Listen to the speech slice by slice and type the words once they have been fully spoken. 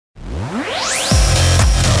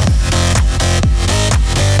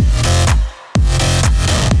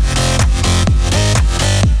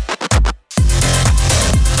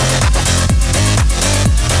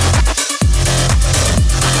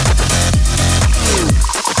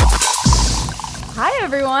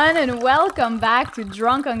everyone, and welcome back to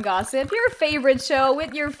Drunk on Gossip, your favorite show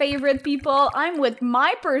with your favorite people. I'm with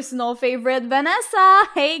my personal favorite, Vanessa.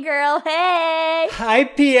 Hey, girl. Hey. Hi,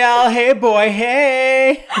 PL. Hey, boy.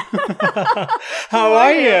 Hey. How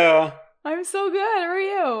are you? I'm so good. How are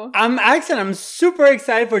you? I'm excellent. I'm super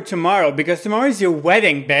excited for tomorrow because tomorrow is your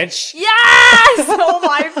wedding, bitch. Yes! Oh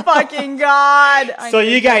my fucking God. So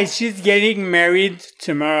you guys, she's getting married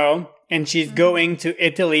tomorrow. And she's going to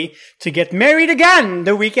Italy to get married again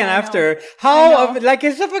the weekend after.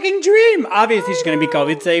 It's a fucking dream. Obviously, she's going to be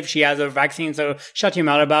COVID safe. She has her vaccine, so shut your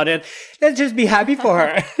mouth about it. Let's just be happy for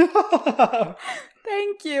her.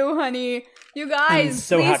 Thank you, honey. You guys,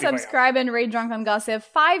 so please subscribe and rate Drunk on Gossip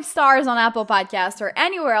 5 stars on Apple Podcasts or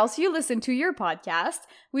anywhere else you listen to your podcast.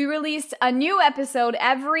 We released a new episode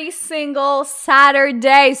every single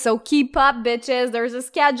Saturday, so keep up, bitches. There's a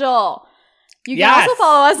schedule. You can also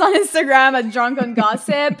follow us on Instagram at Drunk on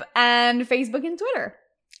Gossip and Facebook and Twitter.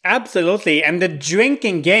 Absolutely. And the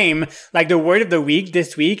drinking game, like the word of the week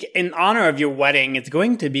this week, in honor of your wedding, it's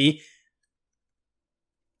going to be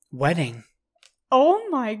wedding. Oh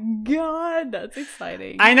my God, that's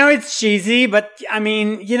exciting. I know it's cheesy, but I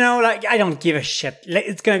mean, I don't give a shit.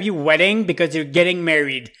 It's going to be wedding because you're getting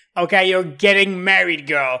married. Okay, you're getting married,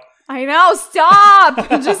 girl. I know, stop!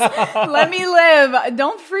 Just let me live.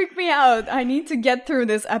 Don't freak me out. I need to get through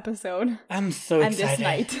this episode. I'm so excited. And this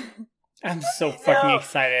night. I'm so fucking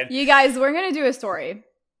excited. You guys, we're going to do a story.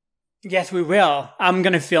 Yes, we will. I'm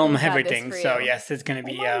going to film everything. So yes, it's going to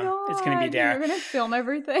be it's going to be there. You're going to film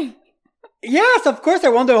everything? Yes, of course. I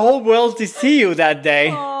want the whole world to see you that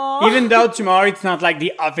day. Aww. Even though tomorrow it's not like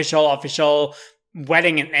the official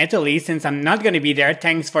wedding in Italy, since I'm not going to be there.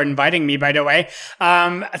 Thanks for inviting me, by the way.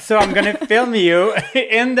 So I'm going to film you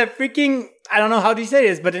in the freaking, I don't know how to say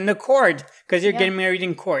this, but in the court, because you're getting married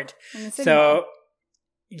in court. In the City Hall.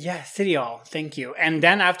 Yeah, City Hall. Thank you. And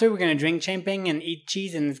then after, we're going to drink champagne and eat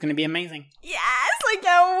cheese, and it's going to be amazing. Yes, I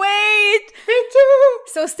can't wait. Me too.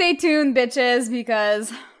 So stay tuned, bitches,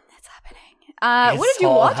 because it's happening. What did you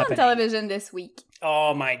watch on television this week?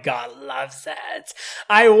 Oh my God, loves that.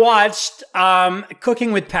 I watched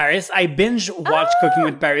Cooking with Paris. I binge watched Cooking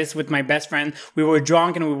with Paris with my best friend. We were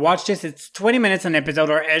drunk and we watched this. It's 20 minutes an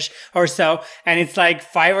episode or so. And it's like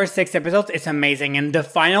 5 or 6 episodes. It's amazing. And the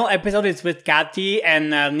final episode is with Kathy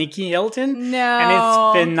and Nikki Hilton. No. And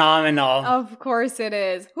it's phenomenal. Of course it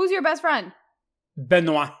is. Who's your best friend?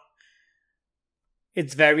 Benoit.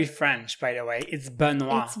 It's very French, by the way. It's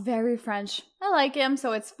Benoit. It's very French. I like him,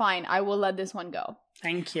 so it's fine. I will let this one go.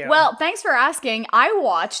 Thank you. Well, thanks for asking. I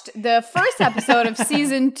watched the first episode of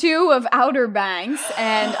season 2 of Outer Banks,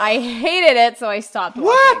 and I hated it, so I stopped watching.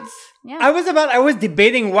 What? Yeah. I was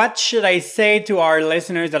debating what should I say to our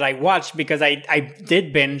listeners that I watched, because I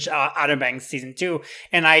did binge Outer Banks season 2,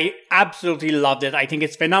 and I absolutely loved it. I think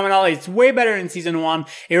it's phenomenal. It's way better than season 1.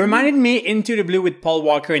 It reminded me Into the Blue with Paul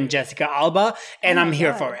Walker and Jessica Alba, and I'm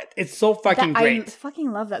here for it. It's so fucking great. I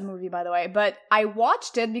fucking love that movie, by the way, but I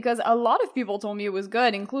watched it because a lot of people told me it was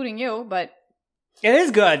good, including you, but... It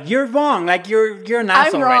is good. You're wrong. Like, you're an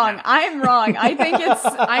asshole right now. I'm wrong.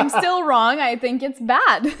 I'm still wrong. I think it's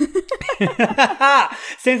bad.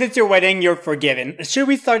 Since it's your wedding, you're forgiven. Should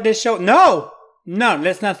we start this show? No,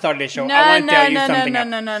 let's not start this show. I want to tell you something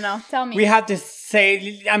else. No. Tell me. We have to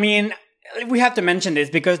say, we have to mention this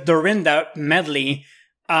because Dorinda Medley,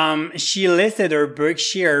 she listed her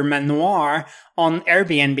Berkshire Manoir on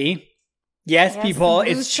Airbnb. Yes, people,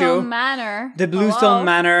 it's true. Manor. The Bluestone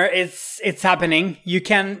Manor, it's happening. You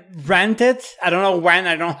can rent it. I don't know when,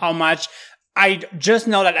 I don't know how much. I just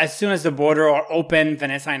know that as soon as the border are open,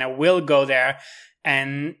 Vanessa and I will go there.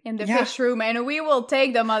 And in the fish room, and we will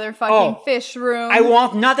take the motherfucking fish room. I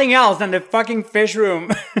want nothing else than the fucking fish room.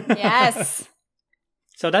 Yes.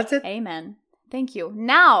 So that's it. Amen. Thank you.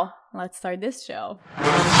 Now, let's start this show.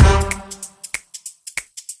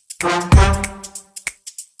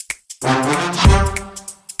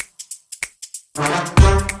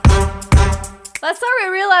 Let's start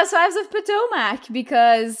with Real Housewives of Potomac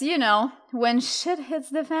because, when shit hits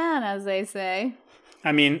the fan, as they say.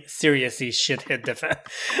 I mean, seriously, shit hit the fan.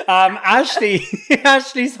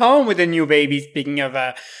 Ashley's home with a new baby, speaking of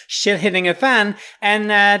shit hitting a fan. And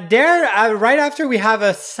right after we have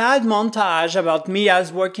a sad montage about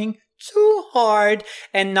Mia's working too hard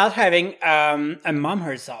and not having a mom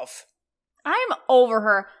herself. I'm over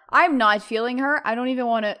her. I'm not feeling her. I don't even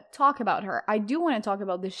want to talk about her. I do want to talk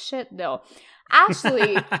about this shit, though.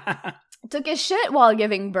 Ashley took a shit while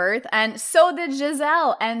giving birth, and so did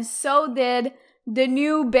Giselle, and so did the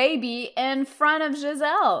new baby in front of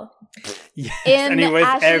Giselle. Yes, in and it was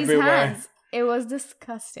Ashley's everywhere. hands. It was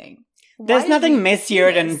disgusting. There's Why nothing did we messier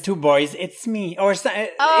do than this? two boys. It's me. Or her something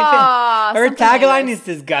like tagline this. is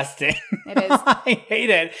disgusting. It is. I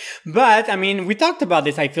hate it. But I mean, we talked about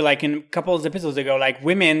this. I feel like in a couple of episodes ago, like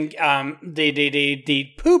women,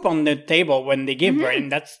 they poop on the table when they give birth,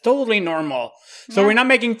 and that's totally normal. So Yeah. we're not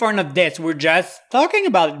making fun of this. We're just talking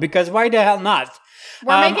about it because why the hell not?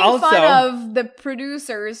 We're making also- fun of the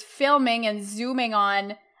producers filming and zooming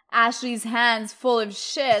on Ashley's hands full of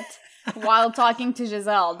shit while talking to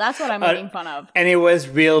Giselle. That's what I'm making fun of. And it was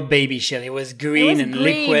real baby shit. It was green and green.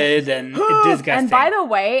 liquid and disgusting. And by the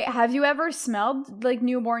way, have you ever smelled like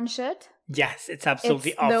newborn shit? Yes, it's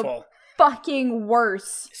absolutely It's awful. the fucking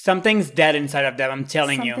worst. Something's dead inside of them, I'm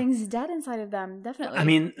telling you. Something's dead inside of them, definitely. I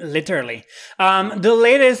mean, literally. The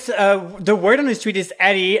latest, the word on the street is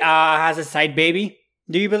Eddie has a side baby.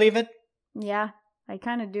 Do you believe it? Yeah, I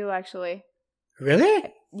kind of do actually. Really?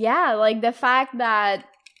 Yeah, like the fact that,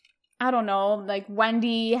 I don't know, like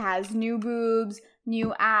Wendy has new boobs,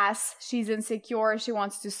 new ass, she's insecure, she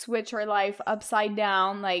wants to switch her life upside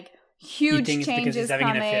down, like You huge think it's because changes he's having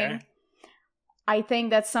an affair? coming. I think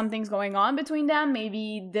that something's going on between them.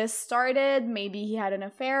 Maybe this started, maybe he had an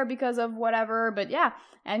affair because of whatever, but yeah.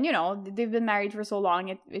 And you know, they've been married for so long,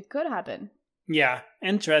 it could happen. Yeah,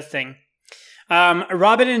 interesting.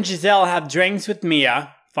 Robin and Giselle have drinks with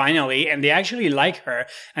Mia, finally, and they actually like her,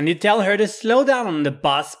 and they tell her to slow down on the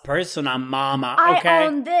boss persona, mama, okay? I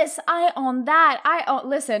own this, I own that,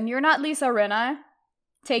 listen, you're not Lisa Rinna.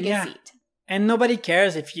 Take Yeah. a seat. And nobody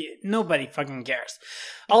cares nobody fucking cares.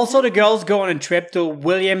 Also, the girls go on a trip to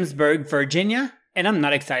Williamsburg, Virginia, and I'm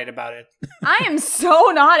not excited about it. I am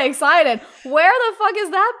so not excited. Where the fuck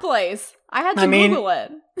is that place? I had to Google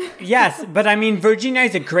it. Yes, but I mean, Virginia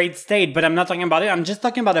is a great state, but I'm not talking about it. I'm just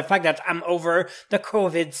talking about the fact that I'm over the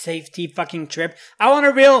COVID safety fucking trip. I want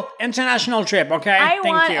a real international trip, okay? I Thank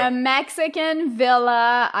want you. a Mexican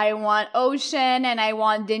villa, I want ocean, and I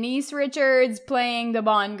want Denise Richards playing the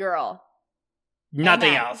Bond girl. Nothing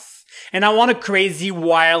Amen. else. And I want a crazy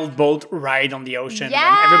wild boat ride on the ocean when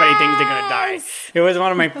everybody thinks they're gonna die. Yes! It was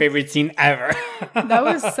one of my favorite scenes ever. That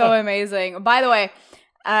was so amazing. By the way,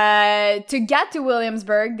 to get to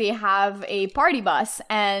Williamsburg, they have a party bus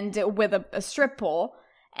and with a strip pole.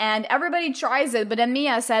 And everybody tries it, but then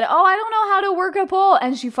Mia said, "Oh, I don't know how to work a pole,"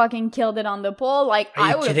 and she fucking killed it on the pole. Like, Are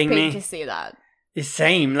you I would have paid kidding me? to see that. The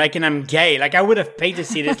same, like, and I'm gay. Like, I would have paid to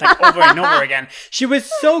see this, like, over and over again. She was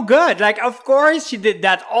so good. Like, of course she did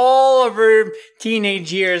that all of her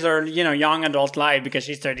teenage years or, you know, young adult life because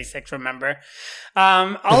she's 36, remember?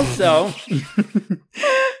 Also,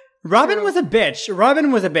 Robin was a bitch.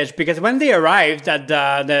 Robin was a bitch because when they arrived at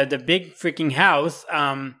the big freaking house,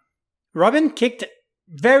 Robin kicked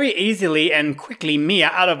very easily and quickly Mia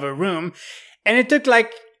out of her room. And it took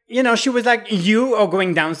like, you know, she was like, you are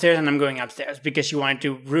going downstairs and I'm going upstairs because she wanted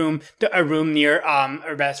a room near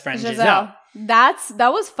her best friend Giselle. That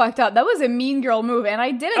was fucked up. That was a mean girl move, and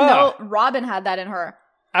I didn't know Robin had that in her.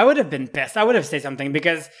 I would have been pissed. I would have said something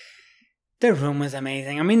because the room was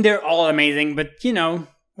amazing. I mean, they're all amazing, but you know,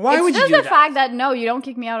 why would you do that? It's just the fact that no, you don't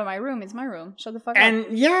kick me out of my room. It's my room. Shut the fuck up. And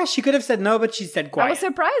yeah, she could have said no, but she said quiet. I was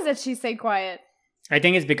surprised that she stayed quiet. I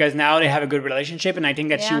think it's because now they have a good relationship, and I think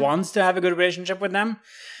that she wants to have a good relationship with them.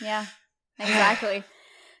 Yeah, exactly.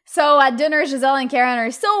 So at dinner, Giselle and Karen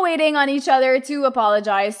are still waiting on each other to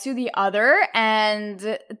apologize to the other, and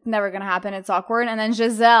it's never gonna happen. It's awkward. And then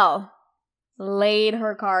Giselle laid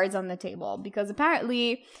her cards on the table because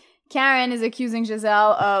apparently Karen is accusing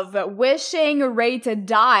Giselle of wishing Ray to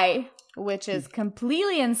die, which is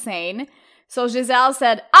completely insane. So Giselle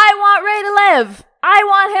said, "I want Ray to live. I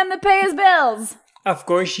want him to pay his bills." Of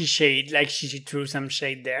course she threw some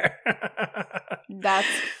shade there. That's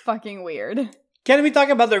fucking weird. Can we talk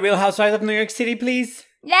about the Real Housewives of New York City, please?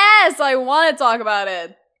 Yes, I want to talk about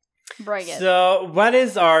it. Bring it. So, what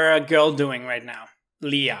is our girl doing right now?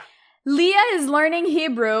 Leah. Leah is learning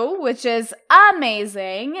Hebrew, which is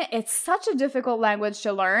amazing. It's such a difficult language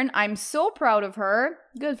to learn. I'm so proud of her.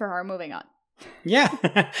 Good for her. Moving on. Yeah.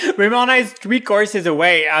 Ramona is 3 courses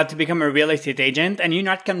away to become a real estate agent, and you're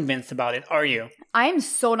not convinced about it, are you? I'm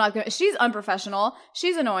so not good. She's unprofessional.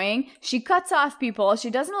 She's annoying. She cuts off people. She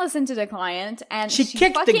doesn't listen to the client. And she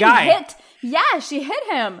kicked the fucking guy. Yeah, she hit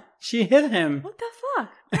him. She hit him. What the fuck?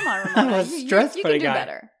 Come on, Ramona. I was stressed you for can the do guy.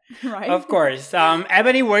 better. Right? Of course.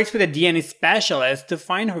 Ebony works with a DNA specialist to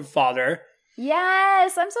find her father.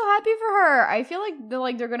 Yes, I'm so happy for her. I feel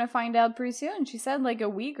like they're gonna find out pretty soon. She said like a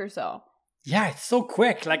week or so. Yeah, it's so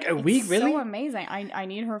quick. Like a week, really? So amazing. I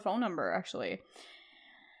need her phone number, actually.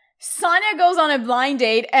 Sonia goes on a blind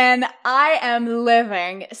date and I am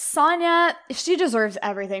living. Sonia, she deserves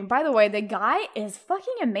everything. By the way, the guy is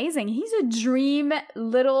fucking amazing. He's a dream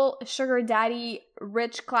little sugar daddy,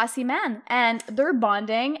 rich, classy man. And they're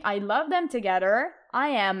bonding. I love them together. I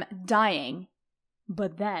am dying.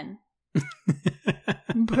 But then,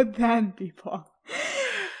 people,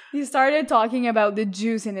 he started talking about the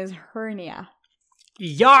juice in his hernia.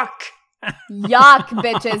 Yuck! Yuck,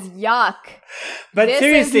 bitches, yuck. But this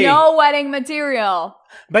seriously, is no wedding material.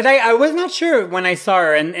 But I was not sure when I saw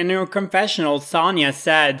her in her confessional. Sonia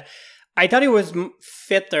said, I thought he was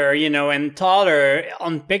fitter, and taller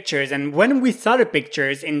on pictures. And when we saw the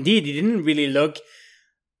pictures, indeed, he didn't really look,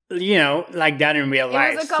 like that in real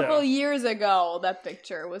life. It was a couple years ago that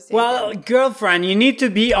picture was taken. Well, girlfriend, you need to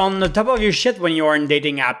be on the top of your shit when you are in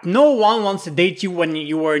dating app. No one wants to date you when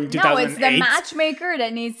you were in 2008. No, it's the matchmaker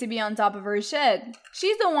that needs to be on top of her shit.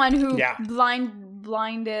 She's the one who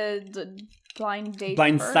blindsided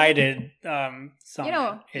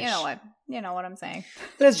Sonia. You know what I'm saying.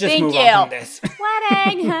 Let's just move on from this.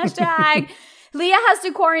 Wedding, hashtag. Leah has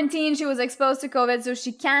to quarantine. She was exposed to COVID, so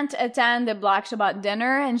she can't attend the Black Shabbat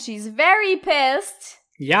dinner, and she's very pissed.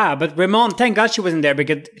 Yeah, but Ramon, thank God she wasn't there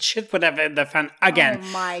because shit would have hit the fan again. Oh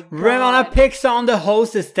my God. Ramona picks on the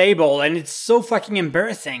hostess table, and it's so fucking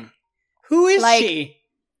embarrassing. Who is she?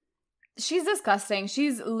 She's disgusting.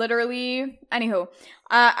 She's literally... Anywho,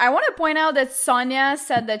 I want to point out that Sonia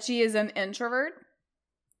said that she is an introvert.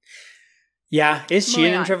 Yeah, is she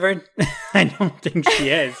an introvert? I don't think she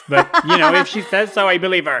is, but if she says so, I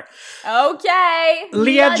believe her. Okay.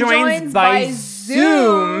 Leah joins by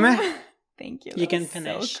Zoom. Thank you. You can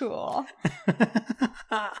finish. So cool.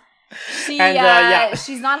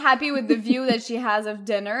 She's not happy with the view that she has of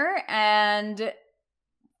dinner, and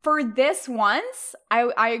for this once,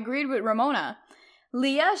 I agreed with Ramona.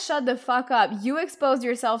 Leah, shut the fuck up. You exposed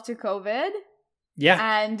yourself to COVID.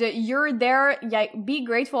 Yeah. And you're there. Yeah, be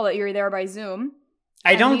grateful that you're there by Zoom.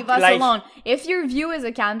 Leave us alone. If your view is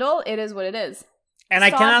a candle, it is what it is. And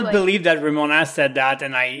I cannot believe that Ramona said that.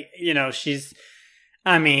 And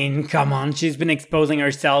come on. She's been exposing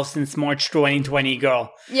herself since March 2020,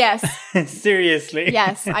 girl. Yes. Seriously.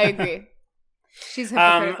 Yes, I agree. She's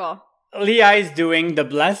hypocritical. Leah is doing the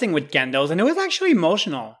blessing with candles, and it was actually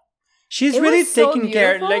emotional. She's really taking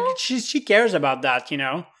care. Like she cares about that,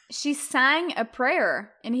 She sang a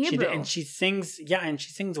prayer in Hebrew. She sings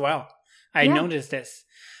well. I noticed this.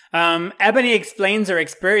 Ebony explains her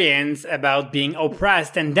experience about being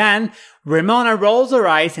oppressed, and then Ramona rolls her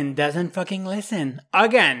eyes and doesn't fucking listen.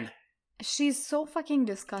 Again. She's so fucking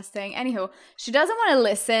disgusting. Anywho, she doesn't want to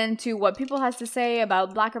listen to what people has to say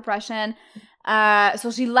about Black oppression.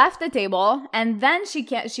 So she left the table, and then she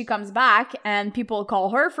comes back, and people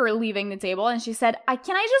call her for leaving the table, and she said,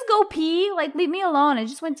 "Can I just go pee? Like, leave me alone. I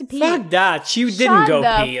just went to pee." Fuck that. She didn't go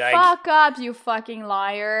pee. Fuck up, you fucking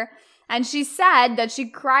liar. And she said that she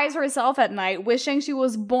cries herself at night, wishing she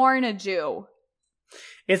was born a Jew.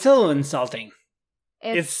 It's a little insulting.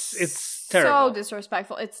 It's terrible. So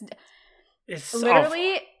disrespectful. It's awful.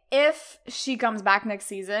 literally, if she comes back next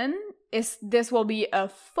season, this will be a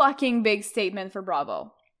fucking big statement for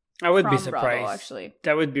Bravo. I would be surprised. Bravo, actually.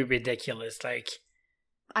 That would be ridiculous.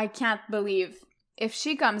 I can't believe if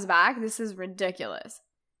she comes back, this is ridiculous.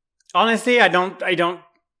 Honestly, I don't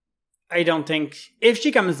think if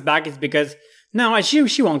she comes back, it's because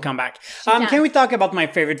she won't come back. Can we talk about my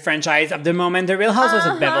favorite franchise of the moment, The Real Housewives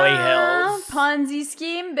of Beverly Hills? Ponzi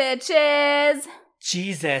scheme, bitches.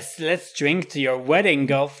 Jesus, let's drink to your wedding,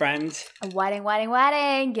 girlfriend.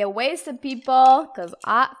 Wedding. Get wasted, people, because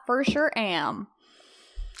I for sure am.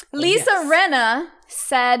 Lisa Rinna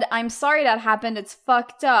said, "I'm sorry that happened. It's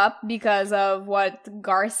fucked up because of what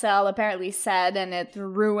Garcelle apparently said, and it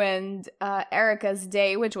ruined Erica's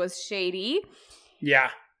day, which was shady."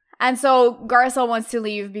 Yeah. And so Garcelle wants to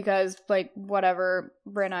leave because, whatever,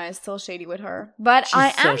 Rinna is still shady with her. But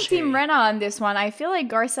I am Team Rinna on this one. I feel like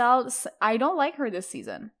Garcelle, I don't like her this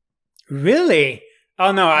season. Really?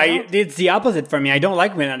 Oh, no, it's the opposite for me. I don't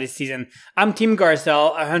like Rinna this season. I'm Team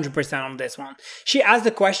Garcelle 100% on this one. She asked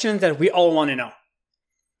the questions that we all want to know.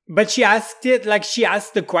 But she asked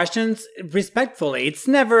the questions respectfully. It's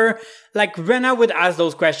never like Rinna would ask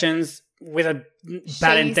those questions with a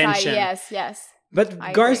bad intention. Yes. But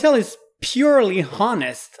Garcelle is purely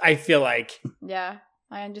honest, I feel like. Yeah,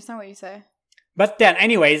 I understand what you say. But then,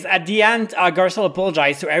 anyways, at the end, Garcelle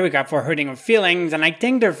apologized to Erica for hurting her feelings, and I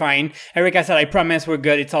think they're fine. Erica said, I promise, we're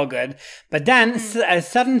good, it's all good. But then,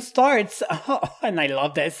 Sutton starts, and I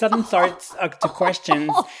love this, Sutton starts to question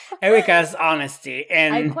Erica's honesty.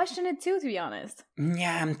 And I question it too, to be honest.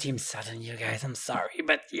 yeah, I'm Team Sutton, you guys, I'm sorry.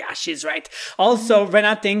 But yeah, she's right. Also,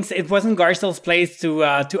 Rena thinks it wasn't Garcelle's place to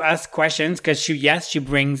ask questions, because she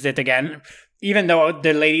brings it again, even though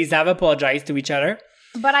the ladies have apologized to each other.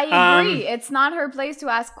 But I agree. It's not her place to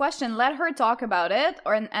ask question. Let her talk about it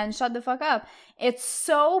and shut the fuck up. It's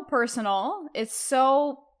so personal. It's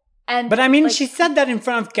so... But I mean, she said that in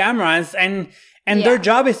front of cameras and their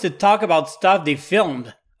job is to talk about stuff they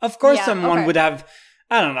filmed. Of course someone would have...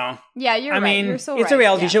 I don't know. Yeah, you're right. I mean, you're so it's right. a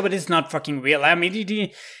reality show, but it's not fucking real. I mean,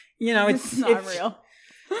 it's not real.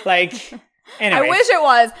 Like... Anyways. I wish it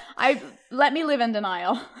was. Let me live in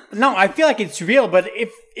denial. No, I feel like it's real, but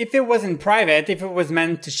if it wasn't private, if it was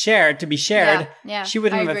meant to be shared, she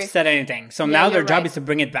wouldn't have said anything. So now their job is to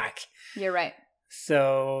bring it back. You're right.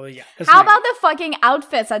 So, yeah. How about the fucking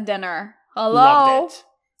outfits at dinner? Hello?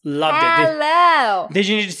 Loved it. Hello. Did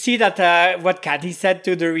you see that what Kathy said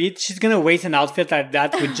to Dorit? She's going to waste an outfit like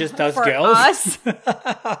that with just us For girls. us?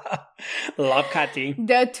 Love Kathy.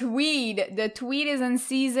 The tweed is in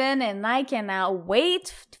season, and I cannot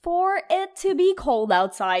wait for it to be cold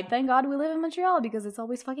outside. Thank God we live in Montreal because it's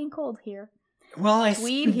always fucking cold here. Well,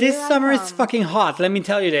 this summer is fucking hot. Let me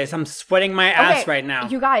tell you this. I'm sweating my ass right now.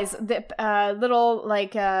 You guys,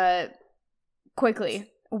 quickly.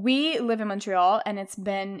 We live in Montreal, and it's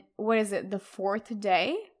been, what is it, the 4th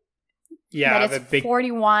day? Yeah. That it's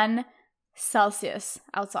 41 Celsius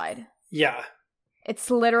outside. Yeah. It's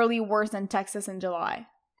literally worse than Texas in July.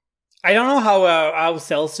 I don't know how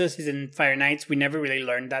Celsius is in Fahrenheit. We never really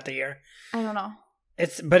learned that here. I don't know.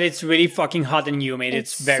 But it's really fucking hot and humid.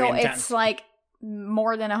 It's very intense. It's like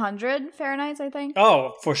more than 100 Fahrenheit, I think.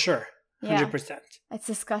 Oh, for sure. 100%. It's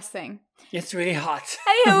disgusting. It's really hot.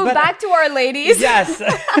 Anywho, back to our ladies. Yes.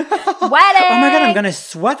 Wedding. Oh my God, I'm going to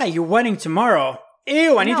sweat at your wedding tomorrow.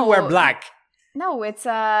 Ew, I need to wear black. No, it's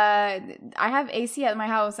I have AC at my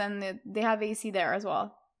house, and they have AC there as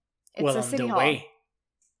well. It's a city hall.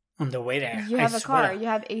 On the way there. You have a car. You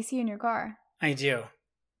have AC in your car. I do.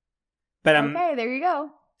 But okay, there you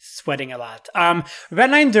go. Sweating a lot.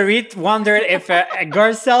 Rena and Dorit wondered if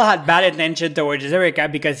Garcelle had bad intention towards Erica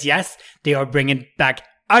because yes, they are bringing back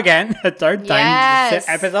again a third time this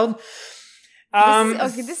episode.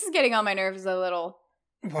 This is getting on my nerves a little.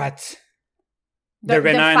 What? The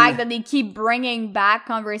fact that they keep bringing back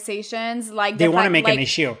conversations, like they want to make an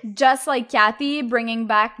issue, just like Kathy bringing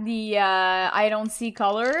back the "I don't see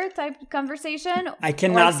color" type conversation. I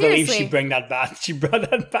cannot believe she brought that back. She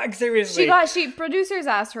brought that back seriously. Producers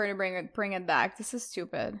asked her to bring it back. This is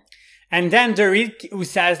stupid. And then Dorit, who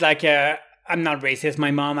says like, I'm not racist.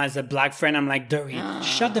 My mom has a black friend. I'm like, Dorit,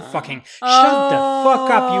 shut the fuck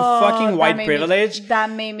up, you fucking white privilege. That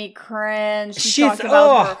made me cringe. She's talking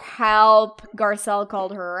about her help. Garcelle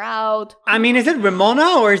called her out. I mean, is it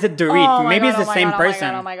Ramona or is it Dorit? Maybe it's the same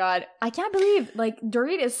person. Oh my God. I can't believe,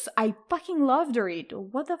 Dorit is, I fucking love Dorit.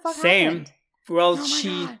 What the fuck happened? Well,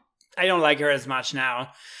 I don't like her as much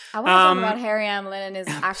now. I want to talk about Harry Hamlin and his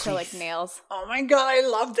acrylic nails. Oh my God, I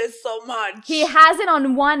love this so much. He has it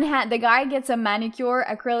on one hand. The guy gets a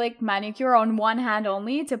acrylic manicure on one hand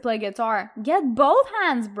only to play guitar. Get both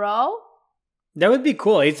hands, bro. That would be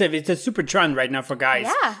cool. It's a super trend right now for guys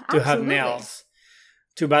to have nails.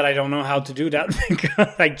 Too bad I don't know how to do that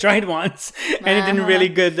because I tried once and it didn't really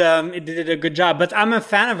good. It did a good job. But I'm a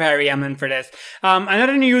fan of Harry Hamlin for this.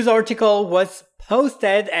 Another news article was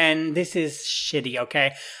posted, and this is shitty.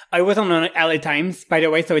 Okay, I was on LA Times, by the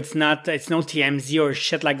way, so it's no TMZ or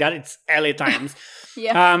shit like that. It's LA Times.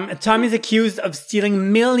 Yeah. Tom is accused of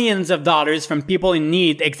stealing millions of dollars from people in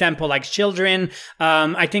need. Example, like children,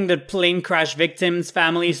 I think the plane crash victims,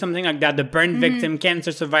 families, something like that, the burn victim,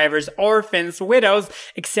 cancer survivors, orphans, widows,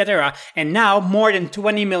 etc. And now more than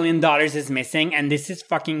 $20 million is missing, and this is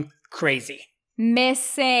fucking crazy.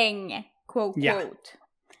 Missing, quote,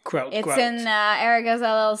 quote. It's in Erica's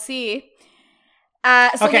LLC.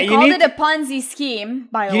 So they called it a Ponzi scheme,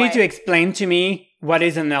 by the way. You need to explain to me what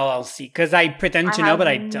is an LLC, because I pretend to know, but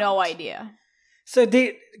I don't. No idea. So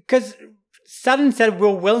because Sutton said we're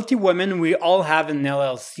wealthy women, we all have an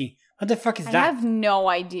LLC. What the fuck is that? I have no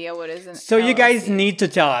idea what is an LLC. So you guys need to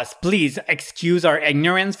tell us. Please excuse our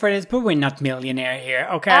ignorance for this, but we're not millionaire here,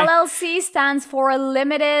 okay? LLC stands for a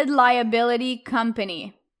limited liability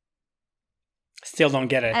company. Still don't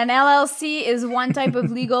get it. An LLC is one type of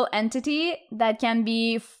legal entity that can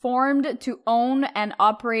be formed to own and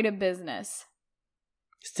operate a business.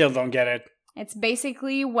 Still don't get it. It's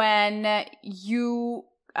basically when you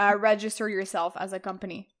register yourself as a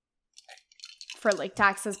company for like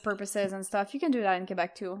taxes purposes and stuff. You can do that in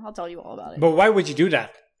Quebec too. I'll tell you all about it. But why would you do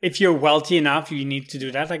that? If you're wealthy enough, you need to do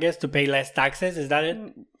that, I guess, to pay less taxes. Is that it?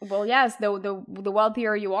 Well, yes. The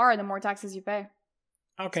wealthier you are, the more taxes you pay.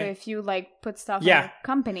 Okay. So if you like put stuff in a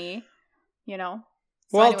company, you know.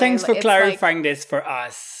 So well, anyway, thanks for it's clarifying this for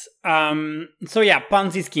us. So yeah,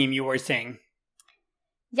 Ponzi scheme, you were saying.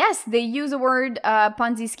 Yes, they use the word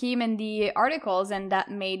Ponzi scheme in the articles, and that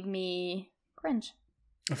made me cringe.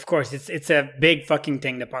 Of course, it's a big fucking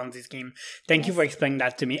thing, the Ponzi scheme. Thank you for explaining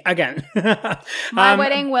that to me again. My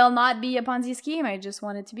wedding will not be a Ponzi scheme. I just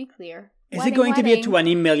wanted to be clear. Is it going to be a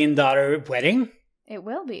 $20 million wedding? It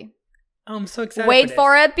will be. Oh, I'm so excited. Wait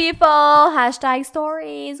for it, people. Hashtag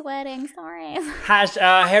stories, wedding stories.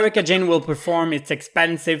 Erica Jane will perform. It's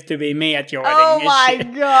expensive to be me at your wedding. Oh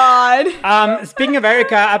my God. Speaking of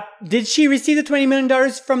Erica, did she receive the $20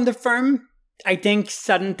 million from the firm? I think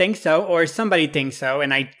Sutton thinks so, or somebody thinks so,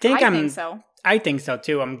 and I think so. I think so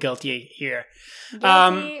too. I'm guilty here.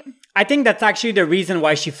 Guilty. I think that's actually the reason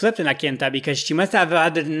why she flipped in La Quinta, because she must have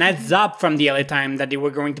had a heads up from the LA Times that they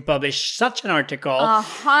were going to publish such an article.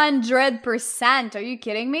 100%. Are you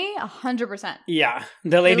kidding me? 100%. Yeah.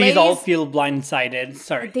 The ladies all feel blindsided.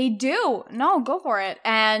 Sorry. They do. No, go for it.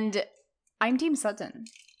 And I'm Team Sutton.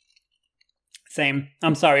 Same.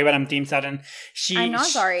 I'm sorry, but I'm Team Sutton. I'm not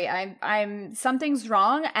sorry. I'm something's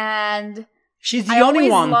wrong, and she's the only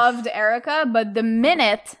one. I always loved Erica, but the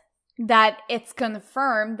minute that it's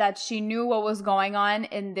confirmed that she knew what was going on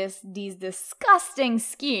in these disgusting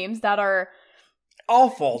schemes that are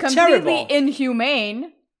awful, completely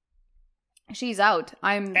inhumane, she's out.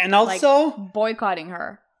 I'm boycotting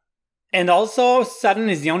her. And also, Sutton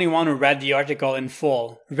is the only one who read the article in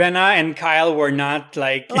full. Rena and Kyle were not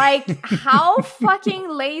like... how fucking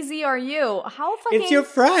lazy are you? How fucking... It's your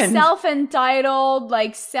friend. Self-entitled,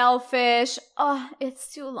 selfish. Oh,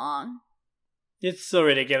 it's too long. It's so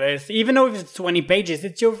ridiculous. Even though if it's 20 pages,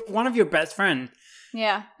 it's one of your best friends.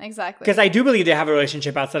 Yeah, exactly. Because I do believe they have a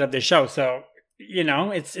relationship outside of the show. So,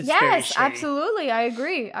 it's very Yes, shady. Absolutely. I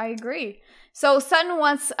agree. So Sutton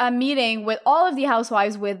wants a meeting with all of the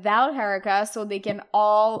housewives without Erica so they can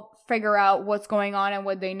all figure out what's going on and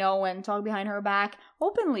what they know and talk behind her back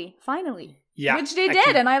openly, finally. Yeah. Which they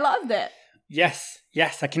did, and I loved it. Yes,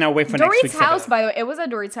 I cannot wait for Dorit's next week's house, episode. by the way, it was at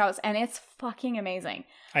Dorit's house, and it's fucking amazing.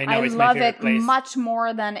 I know, it's love my favorite place. Much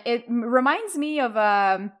more than... It reminds me of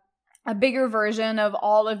a bigger version of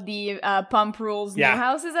all of the Pump Rules new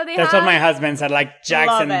houses that they have. That's what my husband said, like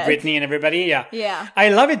Jackson, Brittany, and everybody. Yeah. I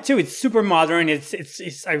love it too. It's super modern.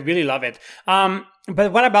 It's I really love it.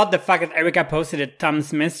 But what about the fact that Erica posted a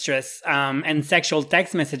Tom's mistress and sexual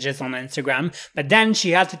text messages on Instagram, but then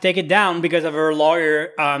she had to take it down because of her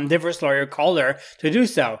lawyer, divorce lawyer called her to do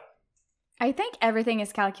so? I think everything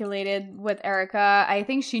is calculated with Erica. I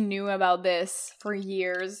think she knew about this for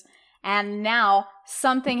years. And now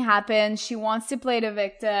something happened. She wants to play the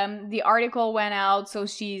victim. The article went out, so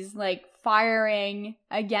she's firing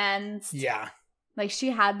against. Yeah. She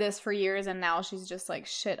had this for years, and now she's just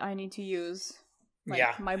shit, I need to use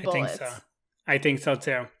my bullets. I think so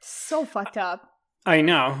too. So fucked up. I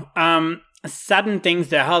know. Sutton thinks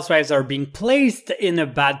the housewives are being placed in a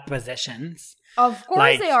bad positions. Of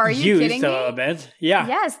course they are. Are you kidding me? A little bit. Yeah.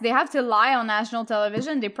 Yes, they have to lie on national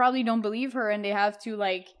television. They probably don't believe her, and they have to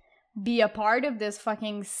be a part of this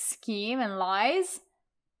fucking scheme and lies.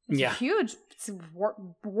 It's huge. It's the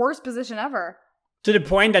worst position ever. To the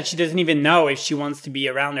point that she doesn't even know if she wants to be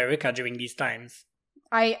around Erica during these times.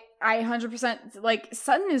 I 100%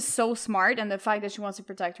 Sutton is so smart, and the fact that she wants to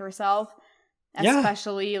protect herself,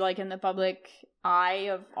 especially in the public eye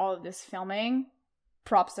of all of this filming,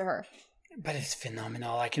 props to her. But it's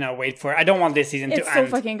phenomenal. I cannot wait for it. I don't want this season to end. It's so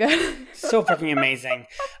fucking good. So fucking amazing.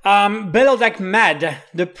 Belodeck Med,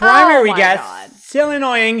 the primary guest, still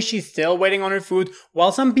annoying. She's still waiting on her food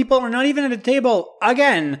while some people are not even at the table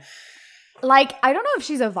again. I don't know if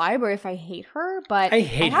she's a vibe or if I hate her, but I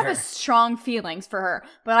have a strong feelings for her.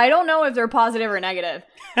 But I don't know if they're positive or negative.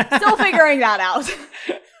 Still figuring that out.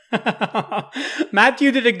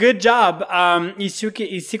 Matthew did a good job. He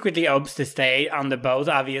secretly hopes to stay on the boat.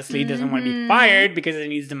 Obviously, he doesn't want to be fired because he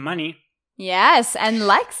needs the money. Yes, and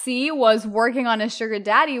Lexi was working on a sugar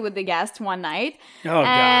daddy with the guest one night. Oh,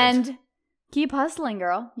 God. Keep hustling,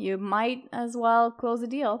 girl. You might as well close the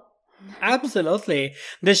deal. Absolutely.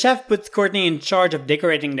 The chef puts Courtney in charge of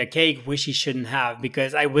decorating the cake, which he shouldn't have,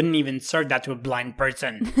 because I wouldn't even serve that to a blind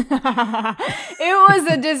person. It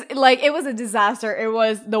was a disaster. It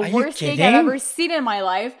was the worst cake I've ever seen in my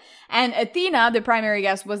life. And Athena, the primary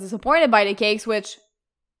guest, was disappointed by the cakes, which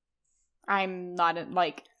I'm not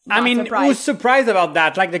surprised. Who's surprised about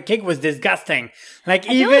that? Like, the cake was disgusting. Like, I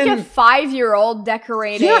feel like a 5-year-old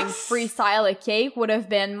decorating freestyle a cake would have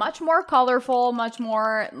been much more colorful, much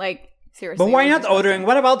more, like, seriously. But why not ordering?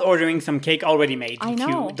 What about ordering some cake already made I if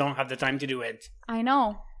know. you don't have the time to do it? I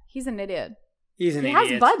know. He's an idiot. He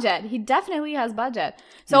has budget. He definitely has budget.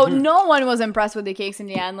 So no one was impressed with the cakes in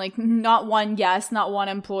the end. Like, not one guest, not one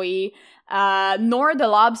employee, nor the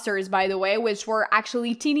lobsters, by the way, which were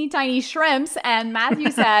actually teeny tiny shrimps. And Matthew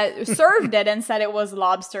served it and said it was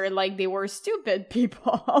lobster, like they were stupid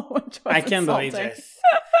people. Which was I can't believe this.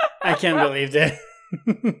 I can't believe this.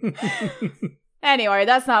 Anyway,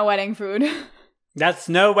 that's not wedding food. That's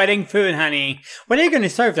no wedding food, honey. What are you going to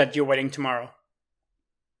serve at your wedding tomorrow?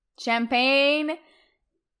 Champagne,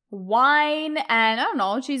 wine, and I don't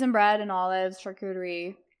know, cheese and bread and olives,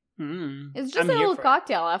 charcuterie. It's just a little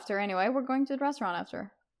cocktail after anyway. We're going to the restaurant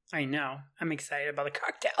after. I know. I'm excited about the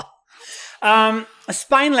cocktail.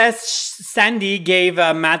 Spineless Sandy gave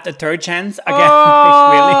Matt a third chance. Again.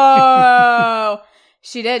 Oh! Really?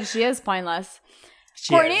 She did. She is spineless.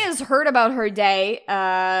 Courtney has heard about her day.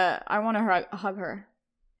 I want to hug her.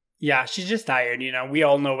 Yeah, she's just tired, you know. We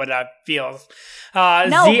all know what that feels.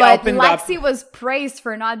 But Lexi was praised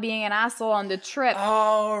for not being an asshole on the trip.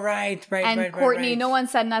 Oh, right. And Courtney, no one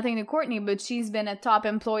said nothing to Courtney, but she's been a top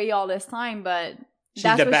employee all this time. But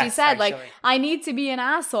that's what she said. Actually. Like, I need to be an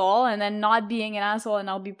asshole, and then not being an asshole, and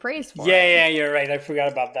I'll be praised for it. Yeah, you're right. I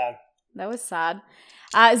forgot about that. That was sad.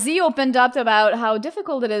 Z opened up about how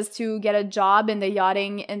difficult it is to get a job in the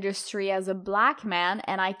yachting industry as a black man,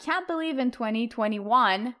 and I can't believe in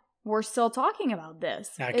 2021... we're still talking about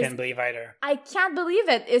this. I can't believe either. I can't believe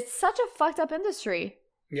it. It's such a fucked up industry.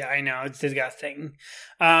 Yeah, I know. It's disgusting.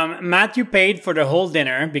 Matthew paid for the whole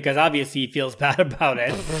dinner because obviously he feels bad about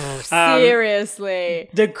it.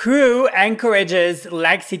 Seriously. The crew encourages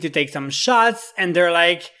Lexi to take some shots and they're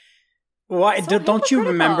like, "Why? Don't you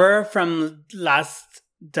remember from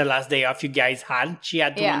the last day off you guys had? She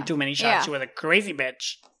had too many shots. Yeah. She was a crazy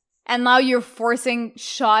bitch. And now you're forcing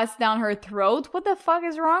shots down her throat? What the fuck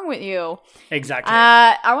is wrong with you?" Exactly.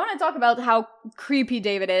 I want to talk about how creepy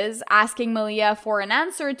David is, asking Malia for an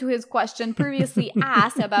answer to his question previously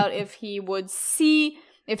asked about if she would see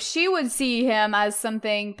him as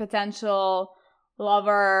something potential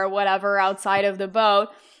lover or whatever outside of the boat.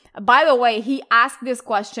 By the way, he asked this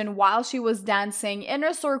question while she was dancing in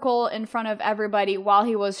a circle in front of everybody while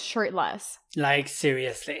he was shirtless. Like,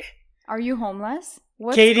 seriously. Are you homeless?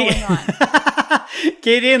 What's going on?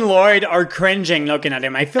 Katie and Lloyd are cringing looking at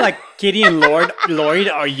him. I feel like Katie and Lloyd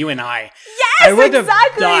are you and I. Yes,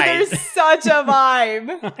 exactly. There's such a vibe.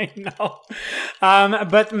 I know.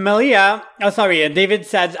 But Malia, David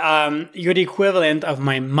said, "You're the equivalent of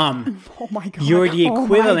my mom." Oh my God. You're the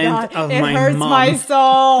equivalent of my mom. It hurts my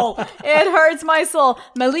soul. It hurts my soul.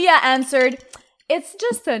 Malia answered, "It's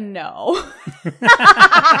just a no."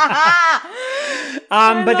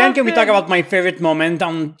 But then can we talk about my favorite moment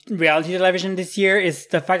on reality television this year is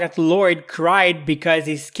the fact that Lloyd cried because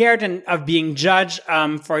he's scared of being judged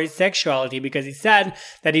for his sexuality because he said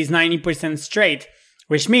that he's 90% straight,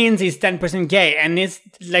 which means he's 10% gay. And it's,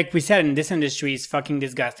 like we said, in this industry, is fucking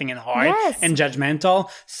disgusting and hard and judgmental.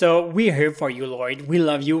 So we're here for you, Lloyd. We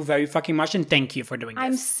love you very fucking much and thank you for doing this.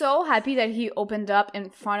 I'm so happy that he opened up in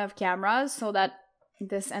front of cameras so that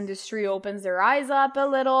this industry opens their eyes up a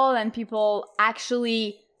little and people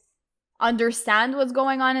actually understand what's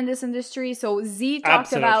going on in this industry. So Z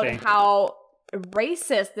talked about how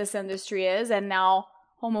racist this industry is and now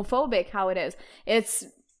homophobic how it is.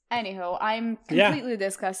 Anyhow, I'm completely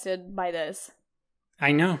disgusted by this.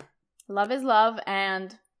 I know. Love is love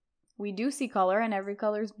and we do see color and every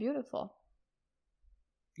color is beautiful.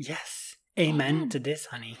 Yes. Amen to this,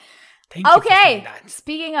 honey. Thank you for saying that.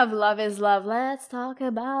 Speaking of love is love, let's talk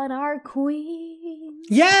about our queen.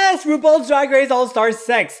 Yes, RuPaul's Drag Race All-Stars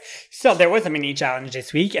 6. So there was a mini challenge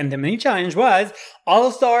this week, and the mini challenge was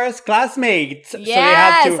All-Stars Classmates.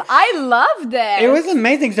 Yes, so I loved it. It was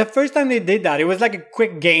amazing. It's the first time they did that. It was like a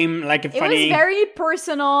quick game, like a funny... It was very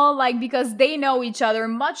personal, like, because they know each other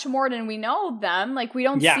much more than we know them. Like, we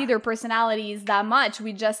don't see their personalities that much.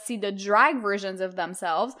 We just see the drag versions of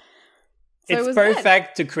themselves. So it's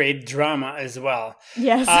perfect to create drama as well.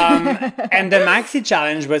 Yes. And the Maxi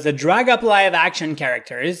Challenge was a drag up live action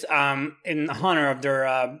characters in honor of their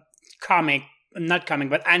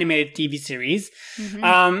animated TV series.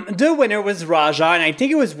 Mm-hmm. The winner was Raja, and I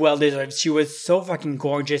think it was well deserved. She was so fucking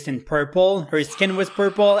gorgeous in purple. Her skin was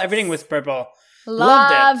purple. Everything was purple.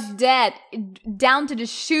 Loved it. Down to the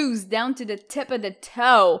shoes, down to the tip of the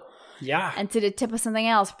toe. Yeah. And to the tip of something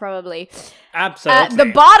else, probably. Absolutely.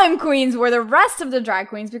 The bottom queens were the rest of the drag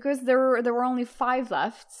queens because there were only 5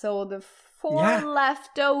 left. So the 4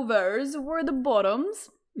 leftovers were the bottoms.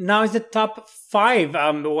 Now it's the top 5,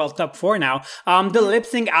 top 4 now. The Lip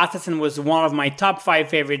Sync Assassin was one of my top 5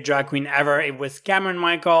 favorite drag queen ever. It was Cameron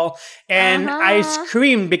Michael. And I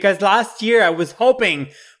screamed because last year I was hoping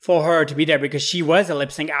for her to be there because she was a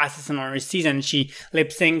Lip Sync Assassin on her season. She lip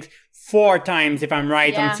synced 4 times, if I'm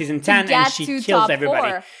right, on season 10, and she kills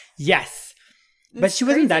everybody. 4. Yes. But she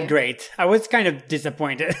wasn't that great. I was kind of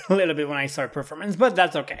disappointed a little bit when I saw her performance, but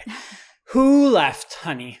that's okay. Who left,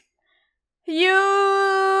 honey?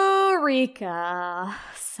 Eureka,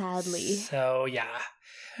 sadly. So, yeah.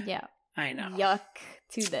 Yeah. I know. Yuck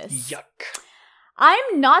to this. Yuck.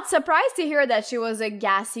 I'm not surprised to hear that she was a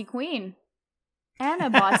gassy queen. And a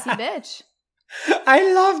bossy bitch.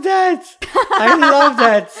 I love that. I love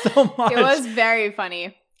that so much. It was very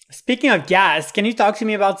funny. Speaking of gas, can you talk to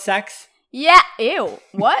me about sex? Yeah. Ew.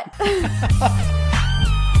 What?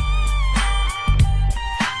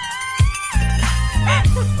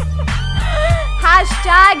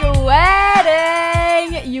 Hashtag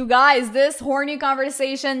wedding. You guys, this horny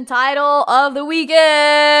conversation title of the week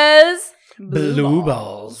is Blue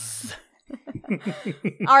Balls.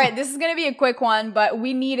 All right, this is going to be a quick one, but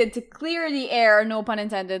we needed to clear the air, no pun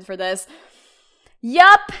intended for this.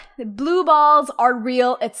 Yup, blue balls are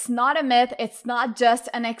real. It's not a myth. It's not just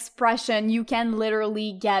an expression. You can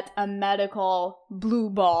literally get a medical blue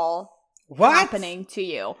ball happening to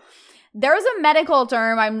you. There's a medical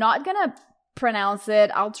term. I'm not going to pronounce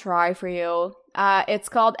it. I'll try for you. It's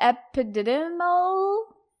called epididymal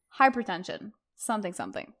hypertension.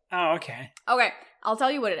 Something. Oh, okay. Okay, I'll tell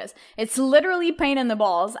you what it is. It's literally pain in the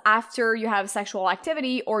balls after you have sexual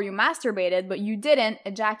activity or you masturbated, but you didn't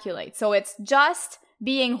ejaculate. So it's just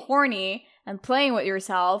being horny and playing with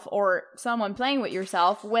yourself or someone playing with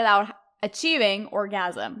yourself without achieving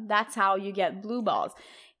orgasm. That's how you get blue balls.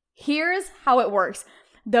 Here's how it works.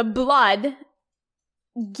 The blood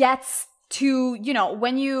gets to,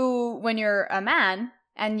 when you're a man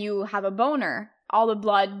and you have a boner, all the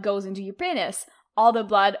blood goes into your penis. All the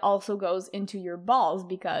blood also goes into your balls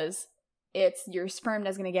because it's your sperm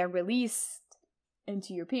that's going to get released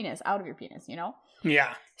into your penis, out of your penis,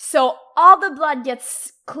 Yeah. So all the blood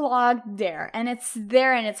gets clogged there and it's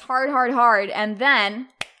hard. And then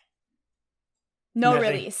Nothing.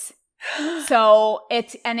 Release. So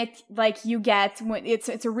it's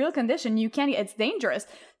a real condition. It's dangerous.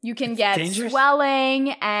 You can get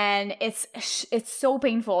swelling and it's so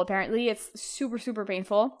painful. Apparently it's super, super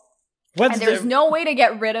painful. There's no way to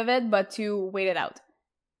get rid of it but to wait it out.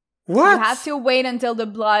 What? You have to wait until the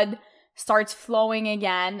blood starts flowing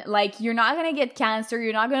again. Like, you're not going to get cancer.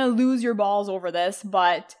 You're not going to lose your balls over this,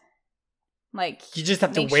 but you just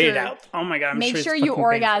have to wait it out. Oh my God. Make sure you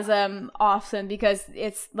orgasm often because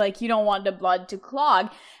it's you don't want the blood to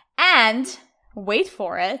clog. And wait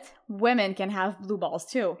for it. Women can have blue balls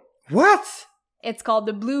too. What? It's called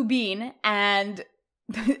the blue bean, and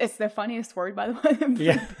it's the funniest word, by the way.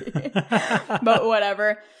 Yeah. But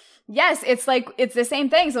whatever. Yes, it's the same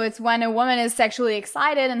thing. So it's when a woman is sexually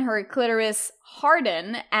excited and her clitoris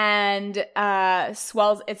harden and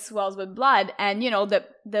swells with blood, and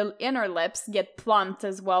the inner lips get plumped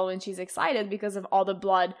as well when she's excited because of all the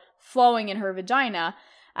blood flowing in her vagina.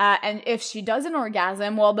 And if she does an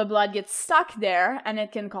orgasm, well, the blood gets stuck there and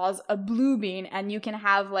it can cause a blue bean, and you can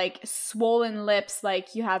have swollen lips,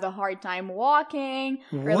 you have a hard time walking,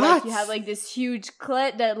 or you have this huge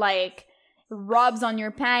clit that rubs on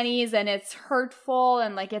your panties and it's hurtful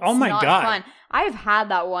and it's not fun. I've had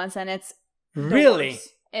that once and it's really worst.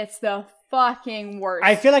 It's the fucking worst.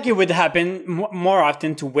 I feel like it would happen more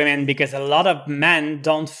often to women because a lot of men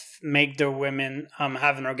don't make their women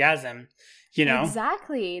have an orgasm.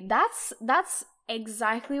 Exactly. That's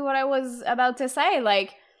exactly what I was about to say. In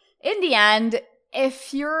the end,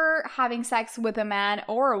 if you're having sex with a man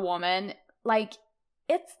or a woman,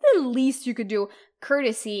 it's the least you could do.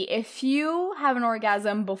 Courtesy, if you have an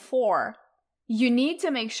orgasm before, you need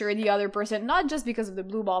to make sure the other person, not just because of the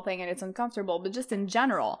blue ball thing and it's uncomfortable, but just in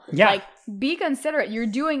general. Yeah. Be considerate. You're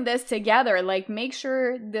doing this together. Make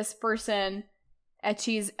sure this person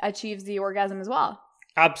achieves the orgasm as well.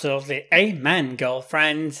 Absolutely. Amen,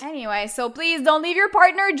 girlfriends. Anyway, so please don't leave your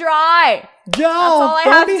partner dry. No, that's all I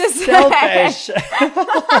have to selfish.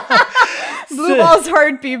 Blue balls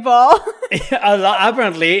hurt people.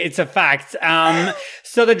 Apparently, it's a fact.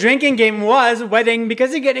 So the drinking game was wedding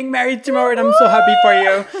because you're getting married tomorrow and I'm so happy for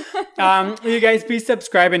you. You guys, please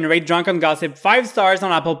subscribe and rate Drunk on Gossip 5 stars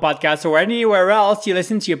on Apple Podcasts or anywhere else you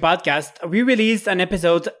listen to your podcast. We release a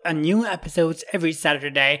new episodes every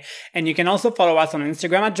Saturday. And you can also follow us on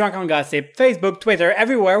Instagram at Drunk on Gossip, Facebook, Twitter,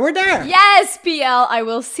 everywhere. We're there. Yes, PL, I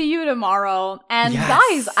will see you tomorrow. And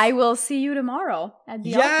guys, I will see you tomorrow at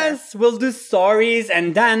the altar. Yes, we'll do stories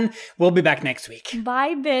and then we'll be back next week.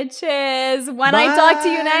 Bye, bitches. When I talk to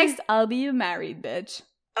you next, I'll be a married bitch.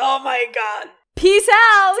 Oh my God. Peace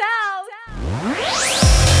out.